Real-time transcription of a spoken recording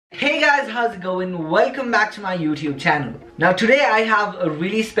guys, how's it going? Welcome back to my YouTube channel. Now today I have a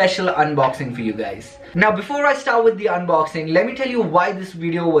really special unboxing for you guys. Now before I start with the unboxing, let me tell you why this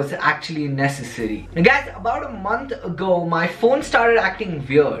video was actually necessary. Now guys, about a month ago my phone started acting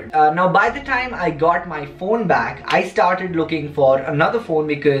weird. Now by the time I got my phone back, I started looking for another phone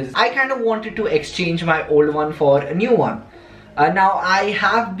because I kind of wanted to exchange my old one for a new one. Now I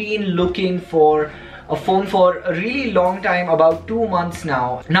have been looking for a phone for a really long time, about 2 months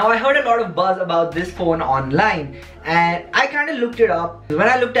now. Now I heard a lot of buzz about this phone online and I kind of looked it up. When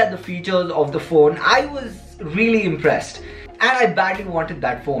I looked at the features of the phone, I was really impressed and I badly wanted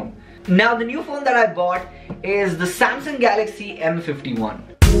that phone. Now the new phone that I bought is the Samsung Galaxy M51.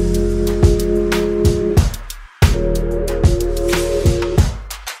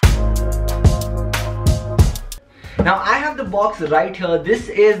 Now I have the box right here. This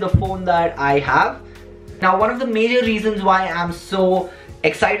is the phone that I have. Now one of the major reasons why I'm so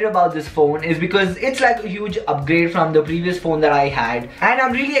excited about this phone is because it's like a huge upgrade from the previous phone that I had, and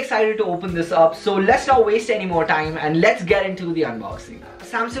I'm really excited to open this up. So let's not waste any more time and let's get into the unboxing.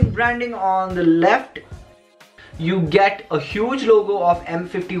 Samsung branding on the left. You get a huge logo of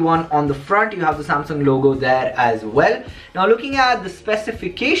M51 on the front. You have the Samsung logo there as well. Now looking at the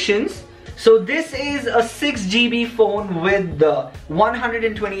specifications, so this is a 6 GB phone with the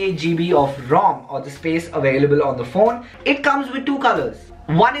 128 GB of ROM, or the space available on the phone. It comes with two colors.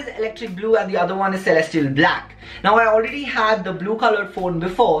 One is electric blue and the other one is celestial black. Now I already had the blue colored phone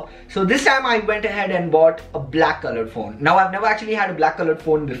before, so this time I went ahead and bought a black colored phone. Now I've never actually had a black colored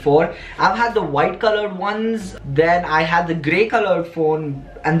phone before. I've had the white colored ones, then I had the grey colored phone,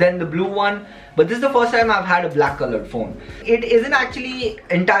 and then the blue one. But this is the first time I've had a black colored phone. It isn't actually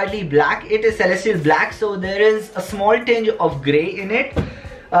entirely black, it is celestial black, so there is a small tinge of grey in it.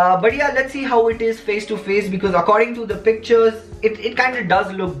 But yeah, let's see how it is face to face, because according to the pictures, it kind of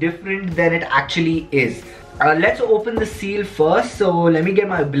does look different than it actually is. Let's open the seal first, so let me get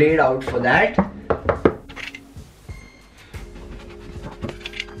my blade out for that.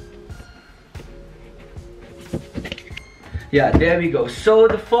 Yeah, there we go. So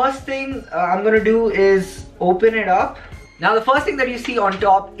the first thing I'm gonna do is open it up. Now the first thing that you see on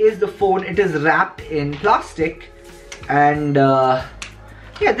top is the phone. It is wrapped in plastic, and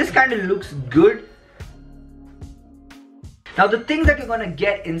yeah, this kind of looks good. Now the things that you're gonna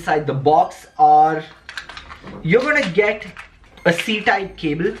get inside the box are, you're gonna get a C-type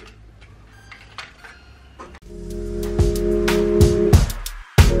cable.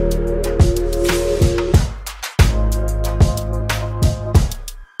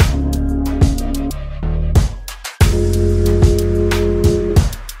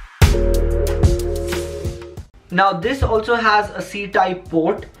 Now this also has a C-type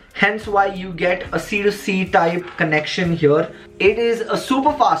port, hence why you get a C to C type connection here. It is a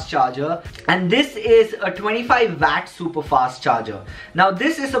super fast charger, and this is a 25 watt super fast charger. Now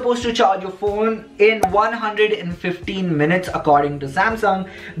this is supposed to charge your phone in 115 minutes according to Samsung,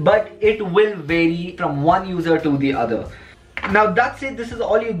 but it will vary from one user to the other. Now that's it, this is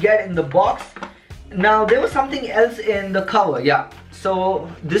all you get in the box. Now there was something else in the cover, yeah. So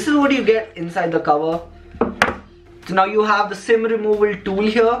this is what you get inside the cover. So now you have the SIM removal tool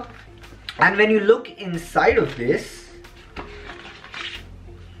here, and when you look inside of this,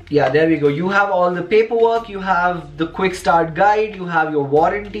 yeah, there we go. You have all the paperwork, you have the quick start guide, you have your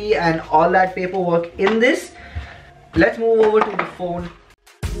warranty and all that paperwork in this. Let's move over to the phone.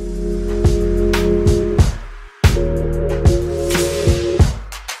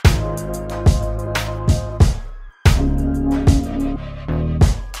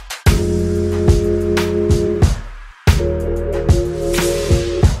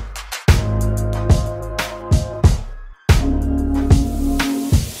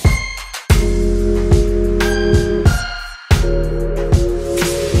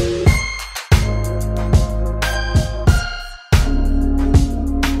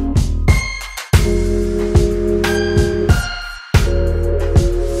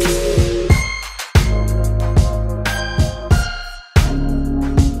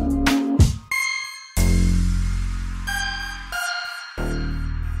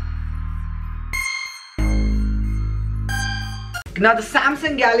 Now the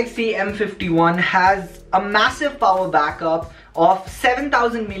Samsung Galaxy M51 has a massive power backup of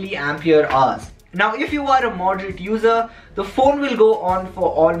 7000 milliampere hours. Now if you are a moderate user, the phone will go on for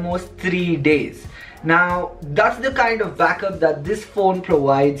almost 3 days. Now that's the kind of backup that this phone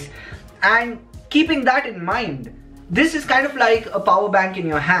provides, and keeping that in mind, this is kind of like a power bank in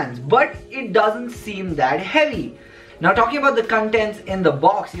your hands, but it doesn't seem that heavy. Now talking about the contents in the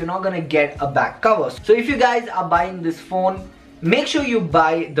box, you're not gonna get a back cover. So if you guys are buying this phone, make sure you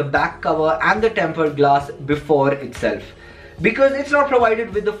buy the back cover and the tempered glass before itself, because it's not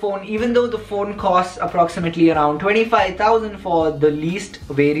provided with the phone. Even though the phone costs approximately around 25,000 for the least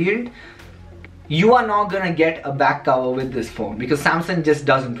variant, you are not gonna get a back cover with this phone because Samsung just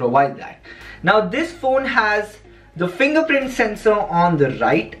doesn't provide that. Now this phone has the fingerprint sensor on the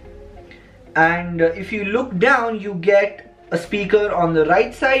right, and if you look down, you get a speaker on the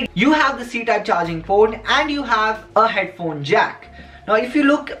right side. You have the C-type charging port and you have a headphone jack. Now if you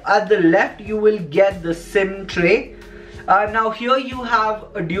look at the left, you will get the SIM tray. Now here you have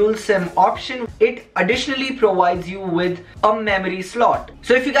a dual SIM option. It additionally provides you with a memory slot.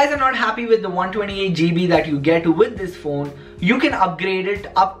 So if you guys are not happy with the 128 GB that you get with this phone, you can upgrade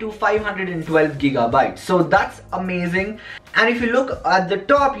it up to 512 gigabytes. So that's amazing. And if you look at the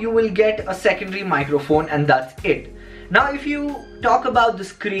top, you will get a secondary microphone, and that's it. Now if you talk about the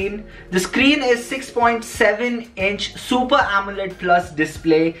screen is 6.7-inch Super AMOLED Plus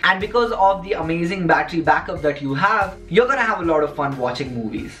display, and because of the amazing battery backup that you have, you're gonna have a lot of fun watching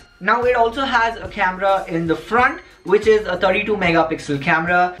movies. Now it also has a camera in the front, which is a 32 megapixel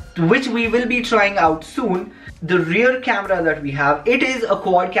camera, which we will be trying out soon. The rear camera that we have, it is a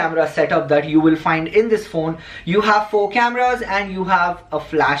quad camera setup that you will find in this phone. You have 4 cameras and you have a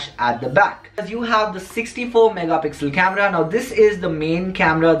flash at the back. You have the 64 megapixel camera. Now this is the main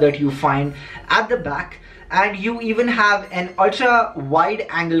camera that you find at the back, and you even have an ultra wide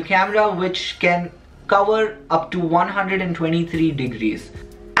angle camera which can cover up to 123 degrees.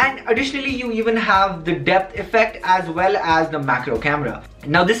 And additionally, you even have the depth effect as well as the macro camera.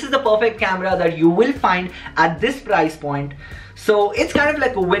 Now this is the perfect camera that you will find at this price point. So it's kind of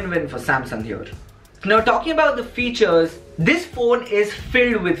like a win-win for Samsung here. Now talking about the features, this phone is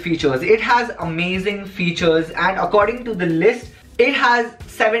filled with features. It has amazing features, and according to the list, it has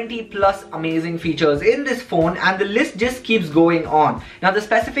 70 plus amazing features in this phone, and the list just keeps going on. Now the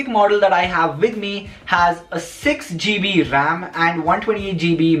specific model that I have with me has a 6 GB RAM and 128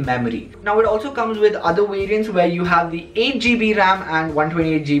 GB memory. Now it also comes with other variants where you have the 8 GB RAM and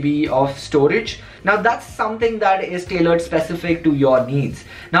 128 GB of storage. Now that's something that is tailored specific to your needs.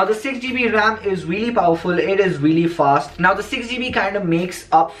 Now the 6 GB RAM is really powerful, it is really fast. Now the 6 GB kind of makes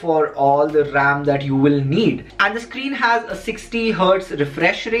up for all the RAM that you will need. And the screen has a 60 Hz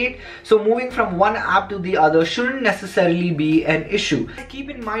refresh rate, so moving from one app to the other shouldn't necessarily be an issue.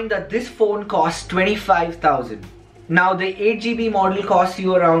 Keep in mind that this phone costs 25,000. Now the 8 GB model costs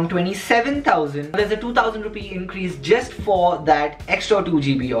you around 27,000. There's a 2,000 rupee increase just for that extra 2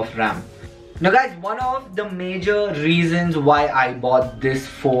 GB of RAM. Now guys, one of the major reasons why I bought this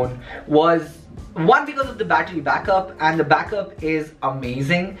phone was, one, because of the battery backup, and the backup is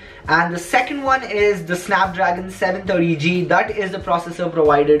amazing, and the second one is the Snapdragon 730G. That is the processor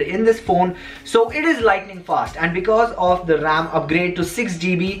provided in this phone, so it is lightning fast, and because of the RAM upgrade to 6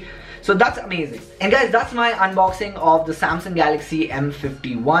 GB, so that's amazing. And guys, that's my unboxing of the Samsung Galaxy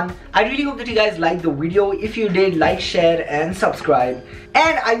M51. I really hope that you guys liked the video. If you did, like, share and subscribe,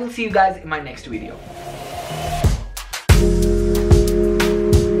 and I will see you guys in my next video.